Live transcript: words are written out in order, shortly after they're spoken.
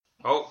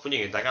好，歡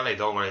迎大家嚟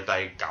到我哋第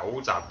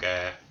9集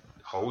嘅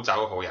好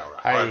酒好友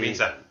啦。我係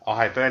Vincent， 我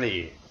係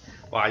Benny。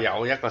話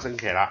有一個星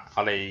期啦，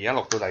我哋而家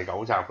錄到第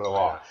9集㗎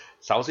喎。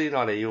首先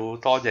我哋要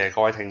多謝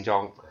各位聽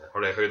眾，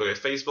我哋去到嘅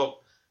Facebook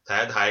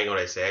睇一睇我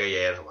哋寫嘅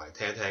嘢，同埋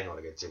聽一聽我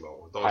哋嘅節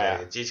目，多謝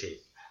你嘅支持。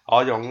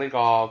我用呢個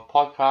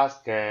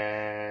podcast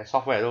嘅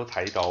software 都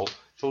睇到，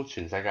都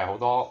全世界好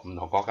多唔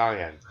同國家嘅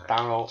人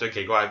download。最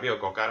奇怪係邊個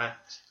國家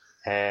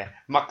咧？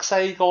墨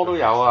西哥都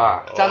有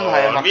啊，真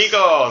係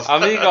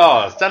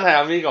Amigos，真係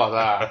Amigos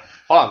啊！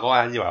可能嗰個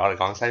人以為我哋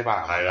講西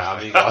班牙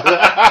文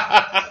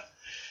Amigos，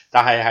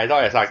 但係多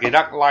謝晒，記得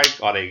like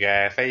我哋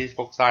嘅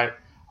Facebook site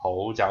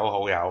好酒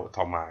好友，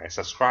同埋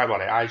subscribe 我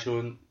哋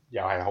iTunes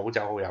又係好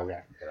酒好友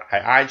嘅，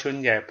係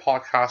iTunes 嘅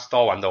podcast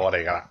store 揾到我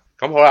哋噶啦。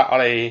咁好啦，我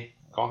哋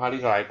講下呢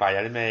個禮拜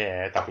有啲咩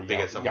嘢特別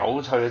嘅新聞、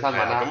有趣嘅新聞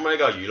啦。咁呢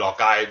個娛樂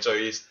界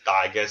最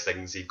大嘅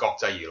盛事，國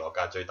際娛樂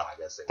界最大嘅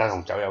盛事，但係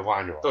同酒有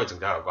關嘅喎，都係同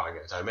酒有關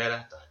嘅，就係咩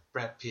咧？就係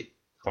Brad Pitt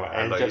同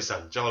埋女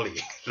神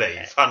Jolie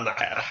離婚啦。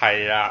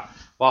係啊，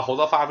哇！好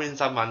多花邊新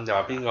聞就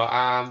話邊個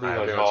啱邊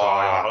個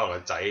錯，可能個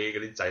仔嗰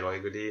啲仔女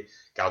嗰啲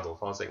教導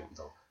方式唔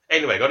同。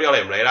Anyway 嗰啲我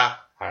哋唔理啦，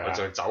我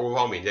就酒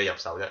方面啫入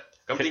手啫。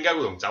咁點解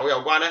會同酒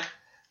有關咧？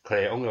佢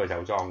哋 own 咗個酒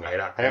莊嘅，係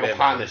啦，係一個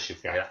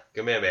partnership 嘅。係啦，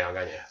叫咩名啊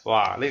間嘢？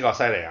哇！呢個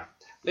犀利啊！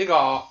呢個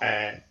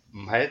唔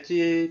係一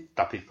支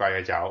特別貴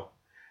嘅酒，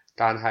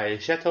但係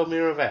Chateau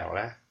Miraval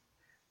咧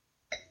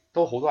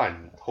都好多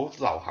人好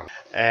流行。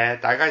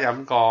大家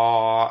飲過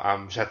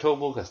Chateau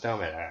Beaucastel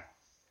未咧？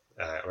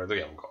我哋都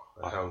飲過，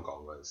喺香港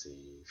嗰陣時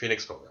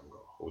Phoenixville 飲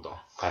過好多，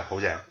係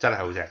好正，真係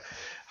好正。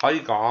可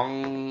以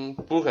講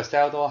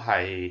Beaucastel 都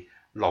係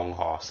龍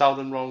河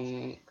Southern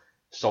Rhone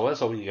數一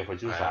數二嘅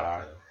producer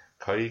啦。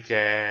佢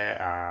嘅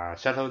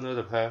Chateau Neuf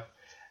de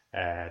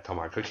Perth 同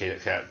埋佢其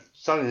實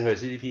當然佢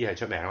CDP 係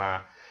出名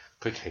啦，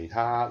佢其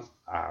他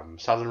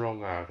Southern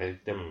Rhone 啊，佢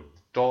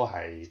都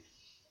係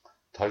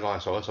可以講係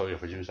數一數二嘅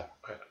producer。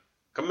係啊，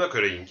咁咧佢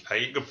哋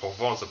喺個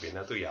Provence 入邊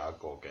咧都有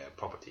一個嘅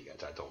property 嘅，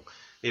就係同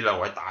呢兩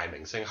位大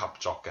明星合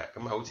作嘅。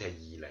咁好似係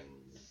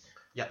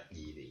2012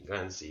年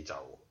嗰陣時就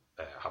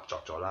合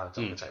作咗啦，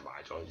就一齊買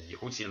咗。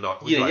好似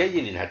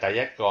2012年係第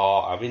一個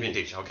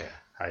vintage，OK，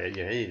 係啊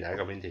，2012年係一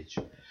個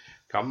vintage。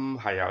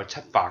咁係有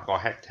700個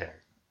hectare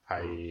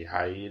係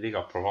喺呢個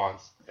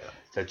Provence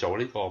就做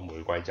呢個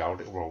玫瑰酒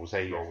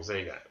rosé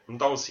嘅。咁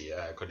當時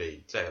佢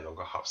哋即係兩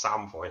個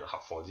三伙人合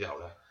夥之後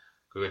咧，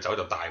佢嘅酒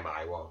就大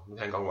賣喎。咁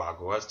聽講話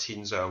嗰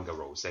1000箱嘅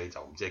rosé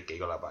就唔知係幾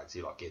個禮拜之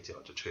內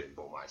就全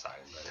部賣晒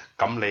咁樣。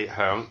咁你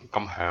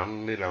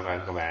響呢兩個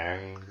人嘅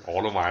名，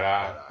我都買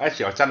啦。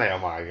Epsiode我真係有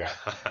買嘅，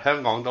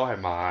香港都係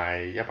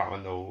賣100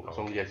蚊到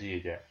鬆啲一支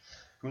嘅啫。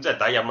咁即係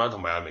抵飲啦，同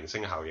埋有明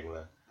星效應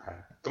啦。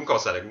咁確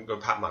實係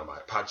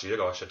佢拍住一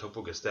個 Chateau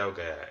Beaucastel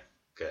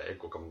嘅一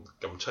個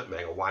咁出名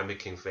嘅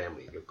winemaking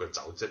family 嘅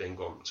酒質應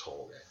該唔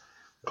錯嘅。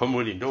佢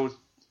每年都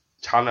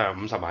產量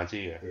50萬支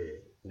嘅，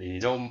年年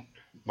都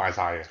賣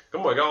晒嘅。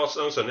咁我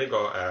相信呢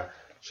個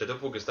Chateau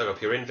Beaucastel 嘅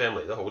Perrin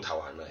family 都好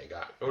頭痕啦而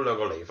家。咁兩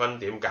個離婚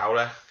點搞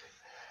咧？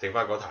剩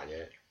翻嗰壇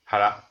嘢。係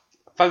啦，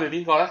分別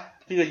邊個咧？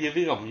邊個要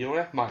邊個唔要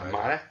咧？賣唔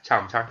賣咧？拆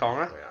唔拆檔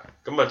咧？係啊。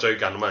咁最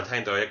近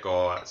聽到一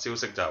個消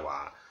息就係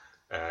話。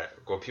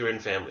個 Perrin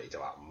family 就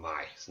話唔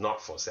賣 ，not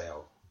for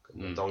sale。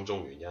當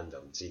中原因就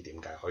唔知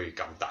點解可以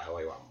咁大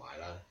可以話唔賣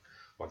啦，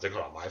或者佢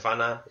話買翻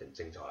啦，唔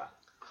清楚啦。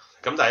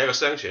咁但係一個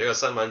相傳一個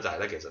新聞就係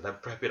咧，其實咧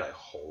Brad Pitt 係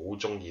好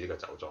中意呢個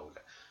酒莊嘅。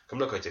咁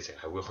咧佢直情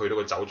係會去到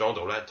個酒莊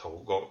度咧，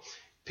同個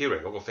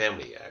Perrin 嗰個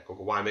family 嗰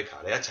個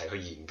winemaker 咧一齊去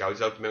研究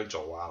之後點樣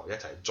做啊，一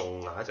齊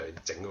種啊，一齊去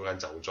整嗰間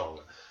酒莊嘅。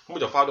咁我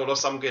就花咗好多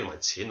心機同埋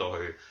錢落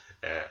去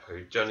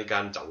去將呢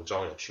間酒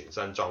莊又全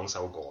新裝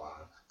修過啊。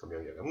咁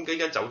樣。咁呢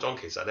間酒莊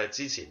其實咧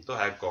之前都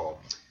係一個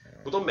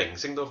好多明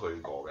星都去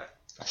過嘅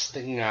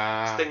 ，Sting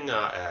啊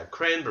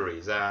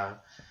，Cranberries 啊，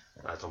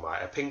同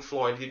埋Pink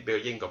Floyd 啲比較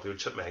英國比較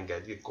出名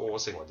嘅啲歌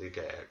星或者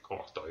嘅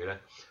樂隊咧，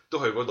都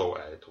去嗰度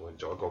同佢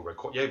做一個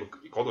record， 因為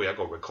嗰度有一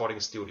個 recording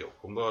studio，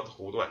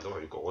 好多人都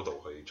去嗰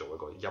度去做一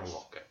個音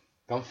樂嘅。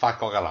咁法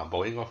國嘅南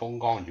部應該風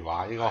光如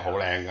畫，應該好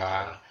靚㗎。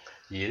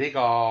而呢個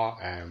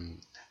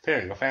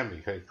Perrin 嘅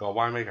family 佢個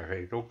winemaker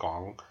佢亦都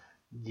講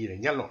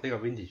2016呢個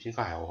vintage 應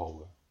該係好好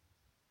嘅。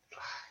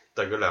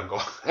對佢兩個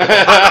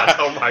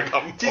湊埋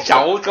咁啲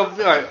酒咁，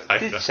因為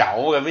啲酒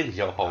嘅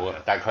vintage 好啊，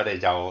但係佢哋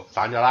就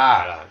散咗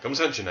啦。係啦，咁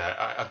相傳係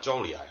阿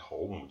Jolie 係好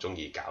唔中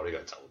意搞呢個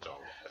酒莊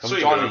嘅。咁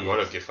Jolie 嗰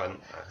度結婚，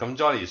咁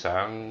Jolie 想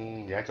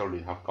而家做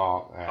聯合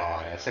國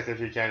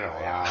Secretary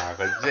General 啊，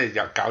佢即係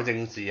又搞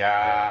政治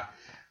啊，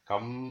咁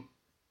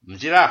唔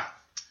知啦。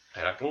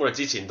係啦，咁我哋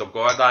之前讀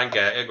過一單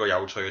嘅一個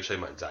有趣嘅趣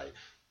聞就係，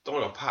當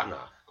個 partner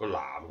個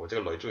男或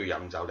者個女中意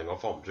飲酒，另一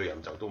方唔中意飲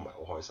酒都唔係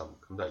好開心，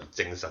咁就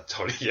證實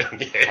咗呢樣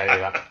嘢。係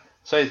啦，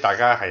所以大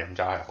家係飲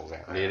酒係好嘅。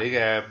而你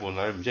嘅伴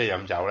侶唔中意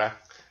飲酒咧，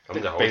咁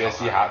就俾佢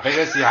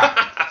試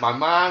下，慢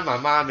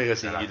慢俾佢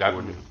試熱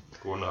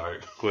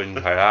灌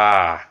佢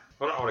啦。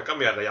好啦，我哋今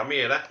日嚟飲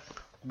咩嘢咧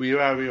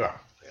 ？Wirra Wirra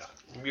係啦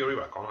 ，Wirra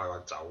Wirra 講下個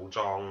酒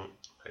莊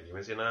係點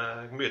樣先啦。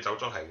咁呢個酒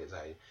莊係其實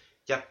係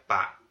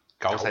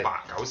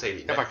1894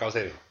年，1894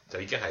年就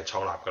已經係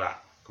創立㗎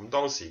啦。咁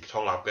當時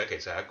創立嘅其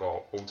實係一個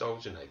澳洲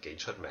算係幾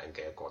出名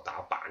嘅一個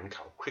打板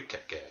球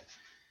cricket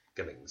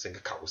嘅明星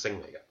嘅球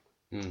星嚟嘅。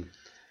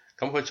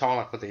咁佢創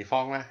立嘅地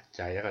方咧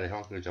就係、一個地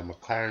方叫做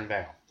McLaren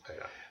Vale。係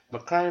啦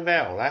McLaren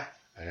Vale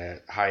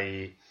咧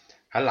係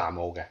喺南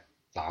澳嘅，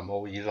南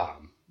澳以南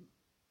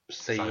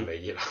汕尾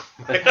以南，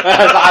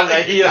汕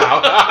尾以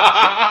南，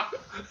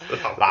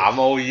南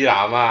澳以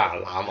南啊，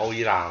南澳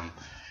以南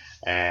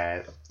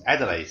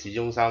Adelaide 市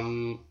中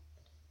心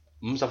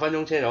50分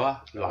鐘車到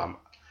啊。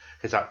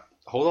其實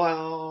好多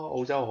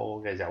澳洲好好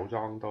嘅酒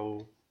莊都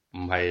唔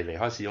係離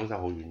開市中心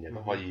好遠嘅，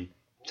都可以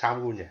參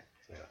觀嘅。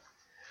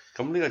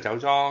咁呢個酒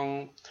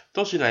莊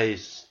都算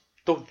係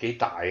都幾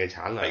大嘅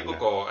產量。嗰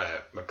個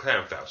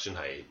McLaren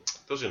Vale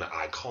都算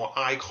係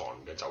icon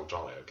嘅酒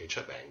莊嚟嘅，幾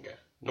出名嘅。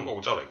咁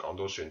澳洲嚟講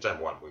都算真係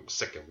冇人會唔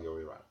識嘅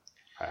Wirra Wirra。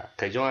係啊，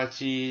其中一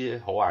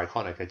支好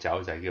iconic 嘅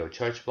酒就係叫做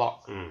Church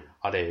Block。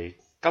我哋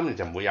今年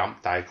就唔會飲，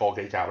但係過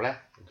幾集咧，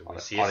我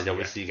哋就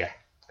會試嘅。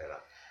係啦。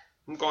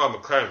咁講下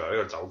McLaren Vale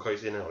呢個酒區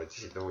先咧，我哋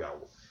之前都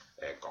有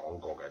講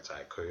過嘅，就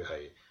係佢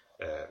係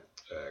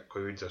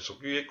佢就屬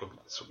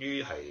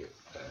於係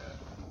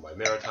唔係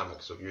Maritime，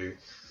 屬於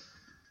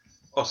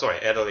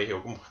Adelaide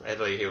Hills。咁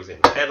Adelaide Hills 先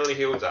 ，Adelaide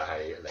Hills 就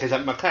係其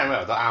實 McLaren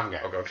Vale 都啱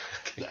嘅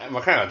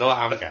，McLaren Vale 都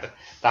啱嘅。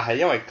但係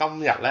因為今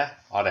日咧，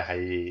我哋係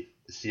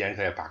試緊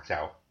佢嘅白酒。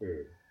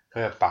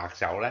佢嘅白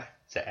酒咧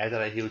就係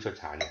Adelaide Hills 出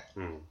產嘅。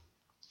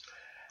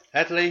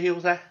Adelaide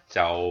Hills 咧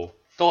就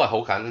都係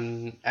好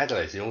近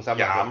Adelaide 市中心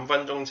，25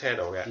分鐘車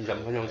到嘅，25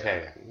分鐘車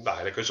嘅。但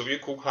係咧，佢屬於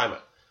cool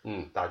climate。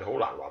但係就好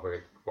難話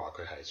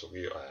佢係屬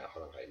於可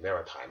能係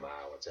maritime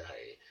啊，或者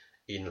係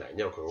inland，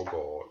因為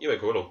佢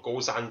嗰度高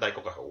山低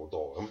谷係好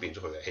多，咁變咗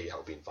佢嘅氣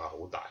候變化好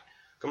大。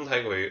咁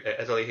睇佢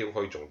Adelaide Hill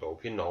可以種到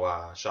Pinot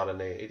啊、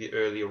Chardonnay 呢啲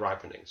early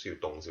ripening 需要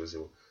凍少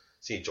少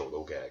先做到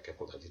嘅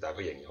葡萄枝，但係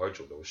佢仍然可以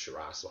做到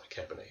Shiraz 或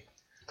Cabernet。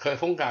佢嘅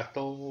風格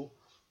都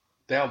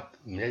比較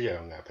唔一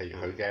樣嘅，譬如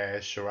佢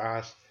嘅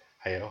Shiraz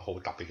係一個好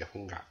特別嘅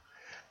風格。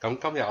咁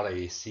今日我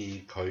哋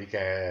試佢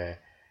嘅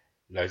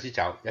兩支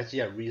酒，一支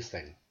係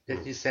Riesling，一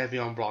支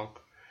Sauvignon Blanc，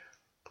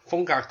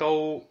 風格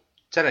都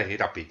真係幾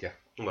特別嘅。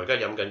我而家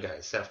飲緊嘅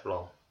係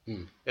Sauvignon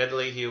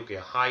Blanc，Adelaide Hill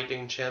嘅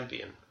Hiding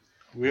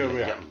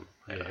Champion，Wirra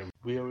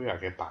Wirra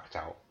嘅白酒。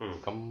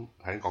咁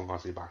喺講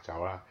試白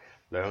酒啦，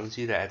兩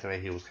支都係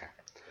Adelaide Hills 嘅。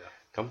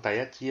咁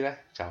第一支咧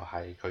就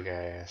係佢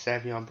嘅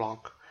Sauvignon Blanc，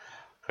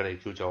 佢哋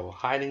叫做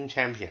Hiding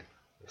Champion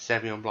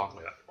Sauvignon Blanc。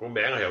個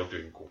名係有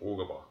段古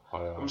嘅噃。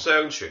咁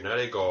相傳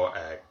咧呢個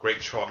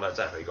Great Trot 咧，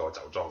即係佢個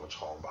酒莊嘅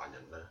創辦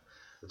人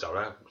咧，就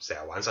咧成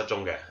日玩失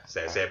蹤嘅，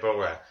成日射波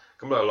嘅。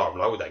咁耐唔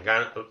耐會突然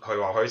間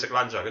佢話可以食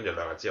lunch， 跟住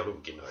2日之後都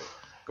唔見佢。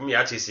咁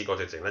有一次試過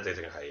直情係2日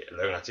之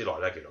內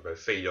咧，原來佢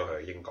飛咗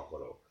去英國嗰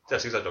度，即係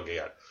消失咗幾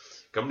日。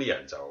咁啲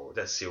人就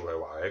即係笑佢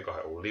話係一個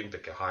係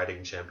Olympic 嘅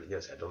hiding champion，因為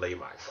成日都匿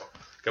埋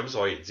個。咁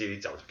所以唔知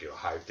啲酒就叫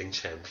hiding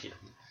champion。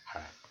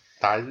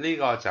但係呢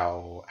個就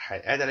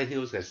係 Adelaide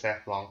Hills 嘅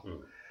Sauvignon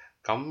Blanc。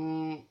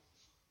咁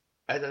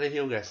Adelaide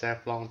Hills 嘅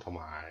Sauvignon Blanc 同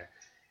埋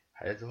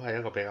都係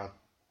一個比較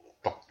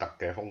獨特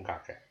嘅風格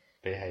嘅，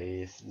比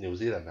起 New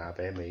Zealand 啊，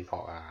比起美國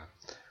啊，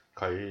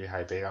佢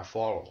係比較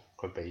follow，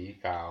 佢比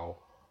較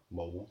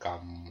冇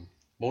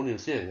New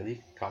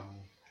Zealand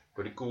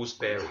嗰啲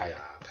gooseberry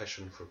啊、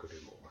passion fruit 嗰啲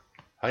冇。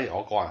反而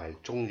我個人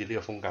係中意呢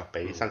個風格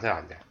比新西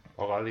蘭嘅，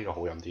我覺得呢個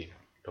好飲啲嘅。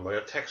同埋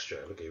個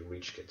texture 都幾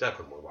rich 嘅，即係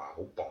佢唔會話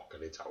好薄嘅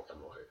啲酒飲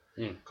落去。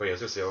佢有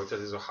少少即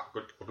係少少厚，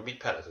個 meat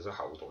palate 少少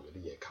厚度，有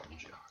啲嘢冚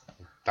住下。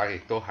但係亦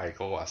都係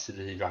嗰個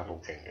acidity 加好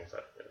勁嘅。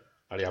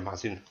我哋飲下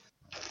先。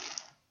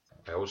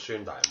係好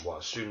酸，但係唔好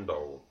話酸到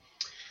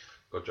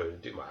個嘴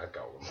跌埋一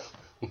嚿咁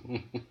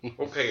樣。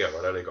OK 嘅，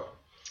我覺得呢個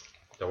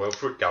又會有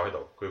fruit 膠喺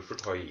度，佢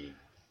fruit 可以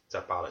即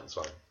係 balance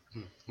翻。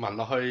聞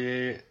落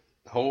去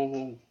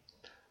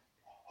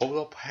好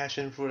多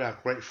passion fruit 啊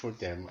grapefruit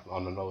嘅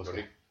on the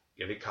nose。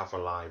有啲 kaffir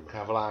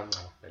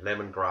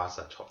lime、lemon grass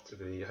啊，嗰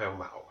啲香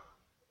茅啊。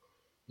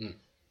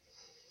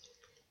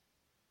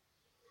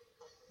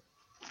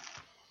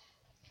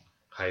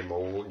係冇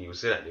New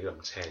Zealand 呢啲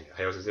咁青嘅，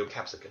係有少少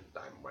capsicum，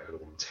 但係唔係去到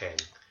咁青，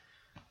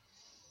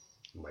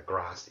唔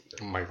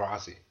係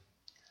grassy。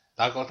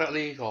但係覺得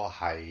呢個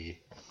係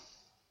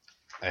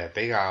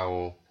比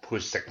較配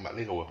食物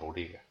呢個會好啲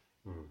嘅。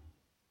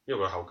因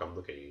為佢口感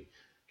都幾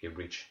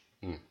rich。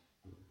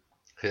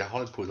其實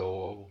可以配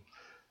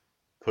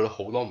到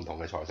好多唔同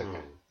嘅菜式嘅。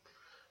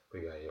譬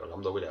如係我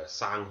諗到嘅就係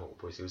生蠔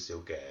配少少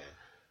嘅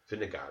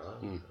vinegar 啦。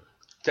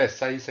即係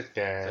西式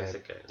嘅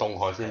凍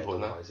海鮮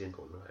盤啦。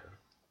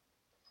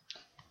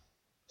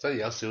所以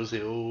有少少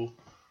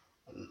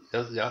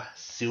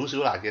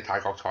辣嘅泰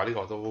國菜，呢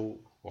個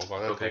都我覺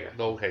得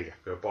都 OK 嘅。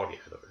佢個 body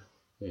喺度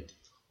嘅。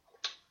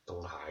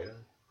凍蟹啦。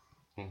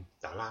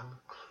打冷。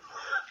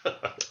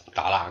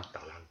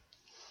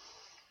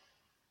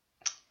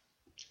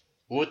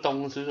會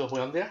凍少少好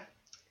飲啲啊？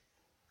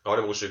我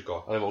哋冇雪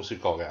過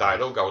嘅，但係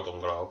都夠凍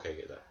㗎啦，屋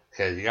企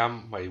其實而家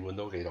墨爾本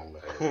都幾凍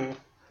嘅。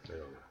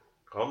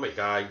我諗而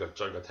家呢個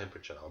樽嘅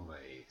temperature 可唔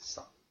係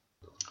10？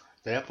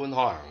你一般可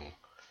能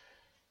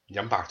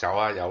飲白酒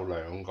啊，有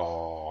兩個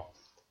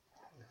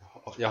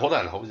有好多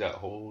人好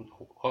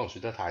可能雪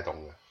得太凍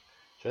嘅，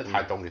雪得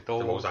太凍亦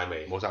都冇晒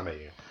味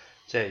嘅，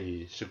即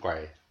係雪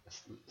櫃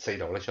4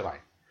度拎出嚟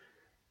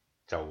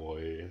就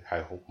會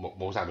係好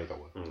冇晒味道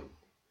嘅。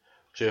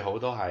最好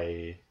都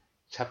係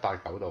7、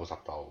8、9度、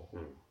10度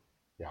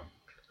飲。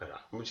係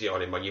啦，好似我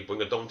哋墨爾本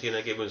嘅冬天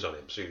咧，基本上你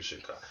唔需要雪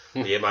㗎，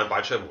你夜晚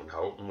擺出去門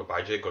口咁啊，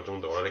擺咗1個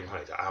鐘度啦，拎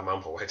翻嚟就啱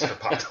啱好係7、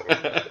8度。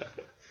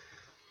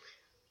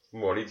咁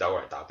我啲酒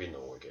嚟打邊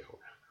爐會幾好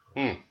嘅。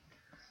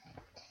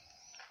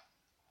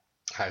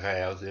係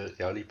有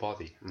啲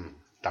body。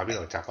打邊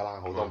爐雜不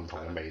啦，好多唔同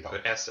嘅味道。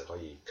佢 acid 可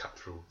以 cut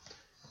through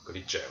嗰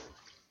啲醬。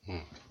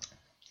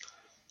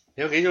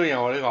有幾種嘢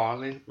喎呢個？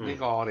呢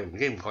個我哋唔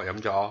經唔覺飲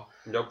咗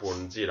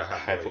半支啦，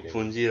係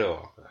半支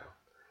咯喎。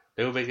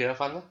你會俾幾多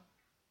分咧？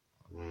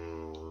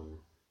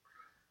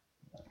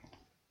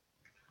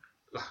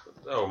嗱，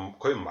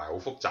佢唔係好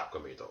複雜嘅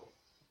味道，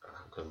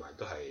佢埋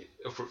都係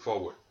fruit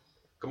forward，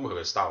咁佢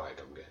嘅 style 係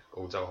咁嘅。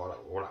澳洲可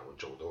能好難會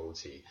做到好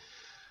似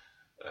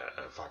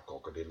法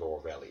國嗰啲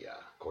Loire Valley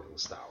啊嗰種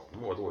style，咁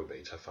我都會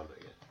俾7分嚟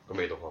嘅。個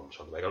味道我唔錯，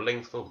同埋個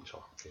length 都唔錯，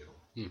幾好。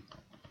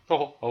都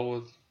好，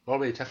我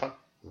俾7分。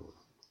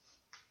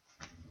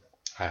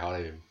係我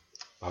哋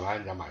慢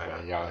慢飲埋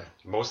佢，又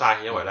唔好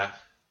嘥，因為咧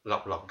粒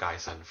粒皆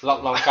辛苦。粒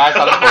粒皆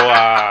辛苦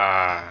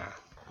啊！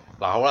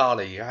嗱好啦，我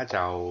哋而家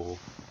就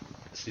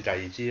試第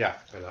二支啦。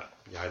係啦，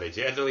又係嚟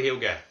自 Adelaide Hills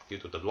嘅，叫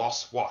做 The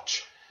Lost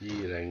Watch。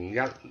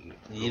2016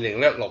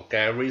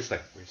嘅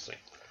Riesling。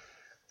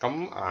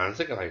咁顏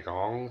色嚟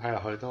講，睇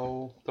落去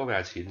都比較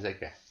淺色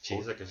嘅。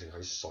淺色嘅成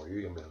係水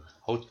咁樣。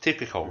好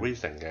typical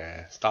Riesling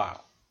嘅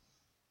style。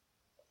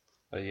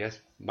我而家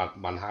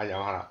聞下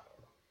飲下啦。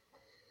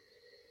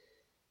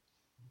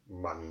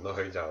聞落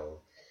去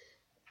就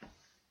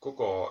嗰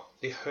個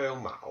啲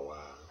香茅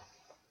啊，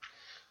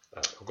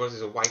嗰個少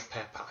少 white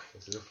pepper，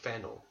 有少少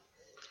fennel，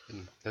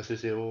 有少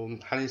少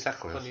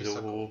honeysuckle， 有少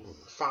少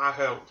花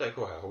香，即係嗰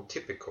個係好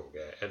typical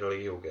嘅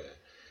Adelaide Hills 嘅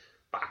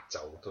白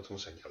酒，都通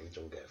常有呢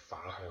種嘅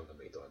花香嘅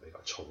味道，係比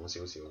較重少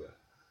少嘅，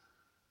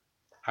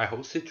係好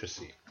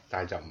citrusy，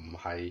 但係就唔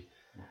係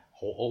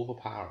好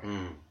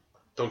overpower。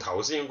同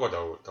頭先嗰個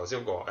嗰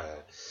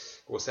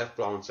個 Sauv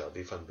Blanc 就有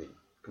啲分別。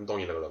咁當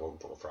然你兩個唔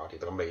同嘅 variety，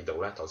 但個味道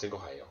咧，頭先嗰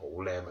個係好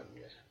lemon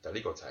嘅，但係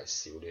呢個就係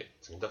少啲，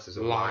整得少少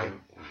lime。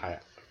係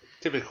啊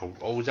，typical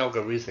澳洲嘅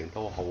Riesling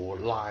都好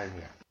lime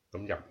嘅，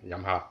咁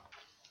飲下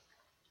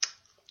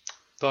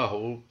都係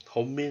好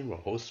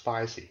mineral， 好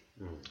spicy。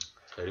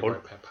係啲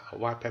white pepper，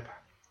 white pepper，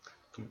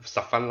 咁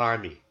10分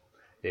limey，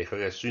 而佢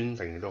嘅酸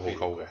性都好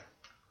高嘅，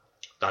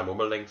但係冇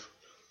乜 length，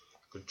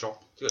 佢 drop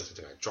呢個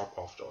淨係 drop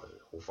off 咗，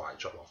好快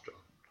drop off 咗。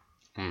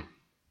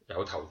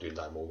有頭段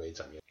但係冇尾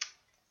陣嘅。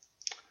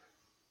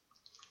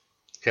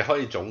其實可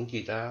以總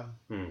結啦，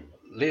呢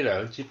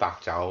兩支白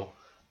酒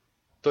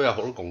都有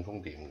好多共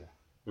通點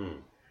嘅，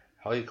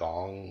可以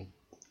講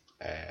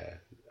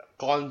乾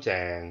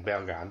淨比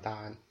較簡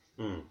單，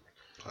即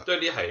係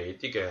呢係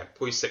啲嘅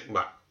配食物，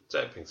即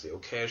係平時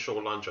有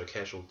casual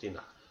lunch、casual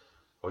dinner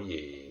可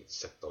以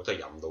食到，即係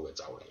飲到嘅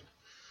酒嚟。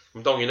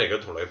咁當然你如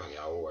果同女朋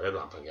友或者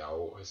男朋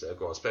友去食一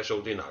個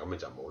special dinner， 咁你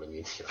就冇呢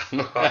啲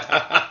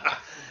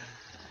啦。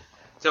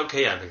即係屋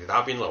企人平時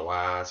打邊爐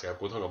啊，食下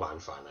普通嘅晚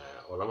飯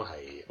啊，我諗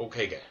係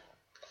OK 嘅。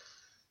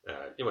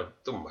因為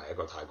都唔係一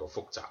個太過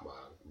複雜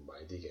啊，唔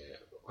係啲嘅，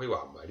可以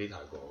話唔係啲太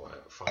過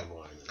fine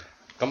wine 嘅。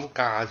咁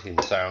價錢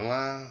上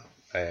啦，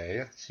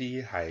一支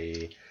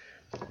係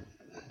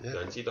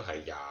兩支都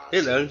係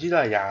兩支都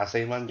係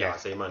24蚊嘅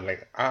，24蚊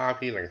，RRP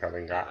零售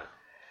定價。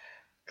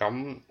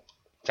咁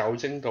酒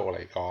精度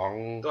嚟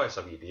講，都係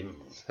12.5。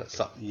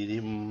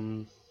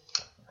12.5。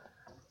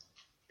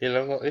你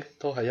兩個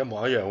都係一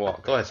模一樣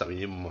喎，都係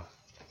12.5啊。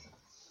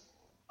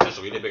即係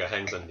屬於啲比較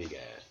輕身啲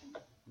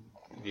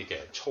嘅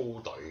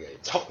粗隊嘅，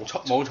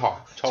冇錯，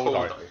粗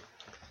隊。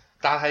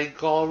但係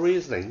個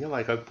Riesling 因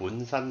為佢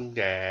本身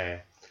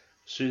嘅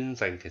酸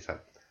性其實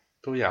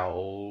都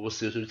有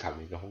少少陳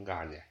年嘅空間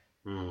嘅。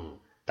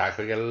但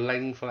係佢嘅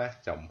length 咧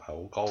就唔係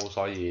好高，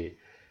所以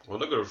我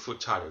覺得佢 fruit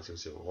差咗少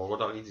少。我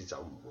覺得呢支酒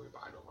唔會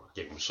擺落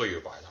去，亦唔需要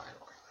擺太耐。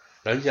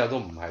兩支酒都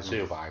唔係需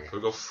要擺嘅。佢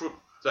個 fruit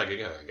真係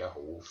幾係而家好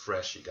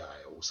fresh， 而家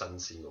係好新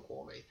鮮嘅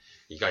果味。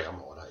而家飲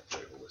我覺得係最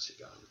好嘅時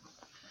間。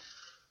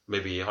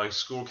maybe 可以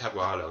school cap 嘅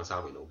話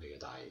2-3年 OK 嘅，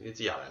但係呢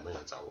支20零蚊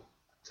嘅酒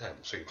真係唔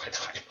需要擺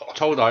太耐。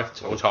粗隊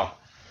冇錯。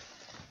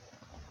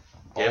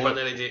幾多分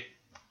呢？呢支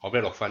我俾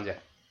6分啫。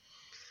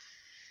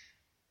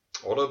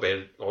我都係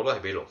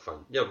俾6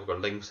分，因為佢個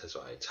length 實在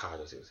係差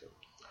咗少少。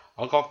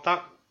我覺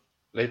得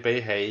你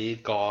比起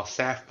個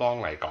Sauv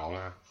Blanc 嚟講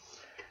啊，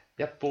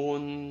一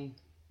般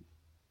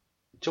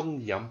中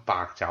意飲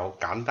白酒、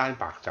簡單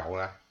白酒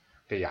咧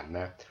嘅人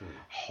咧，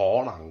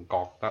可能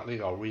覺得呢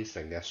個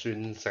Riesling 嘅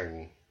酸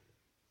性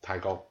太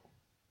高。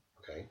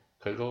OK，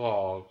 佢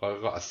嗰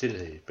個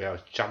acidity 比較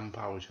jump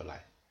out 出嚟，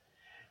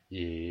而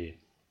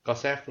個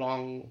Sauv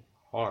Blanc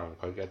可能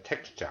佢嘅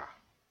texture、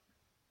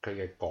佢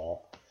嘅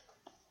果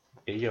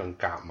幾樣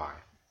夾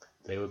埋，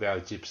你會比較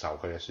接受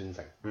佢嘅酸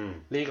性。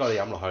呢個你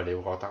飲落去，你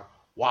會覺得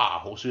哇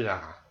好酸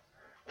啊！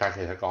但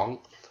係其實講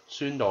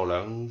酸度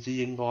兩支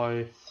應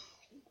該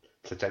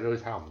實際都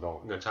差唔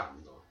多。應該差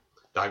唔多，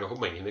但係佢好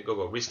明顯啲嗰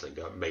個 Riesling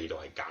嘅味道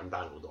係簡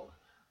單好多。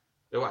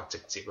你話直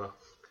接咯，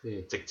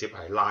直接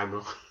係 lime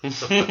咯，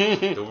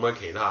做乜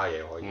其他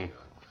嘢可以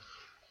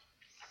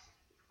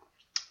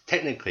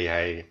？Technically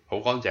係好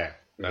乾淨，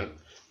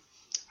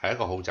係一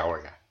個好酒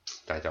嚟嘅，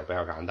但係就比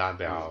較簡單，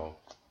比較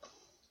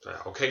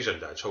occasion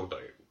就係粗隊，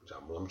就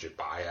冇諗住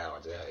擺啊，或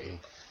者係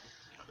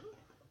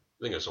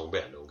拎嚟送俾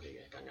人都 OK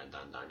嘅，簡簡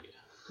單單嘅。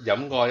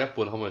飲過一半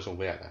可唔可以送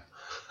俾人啊？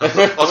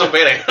我送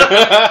俾你。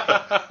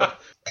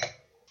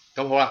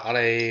咁好啦，我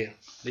哋呢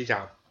集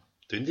短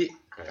啲，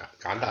係啊，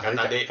簡單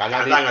啲，簡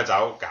單嘅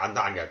酒，簡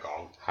單嘅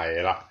講。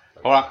係啦，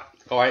好啦，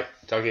各位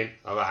再見，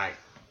拜拜。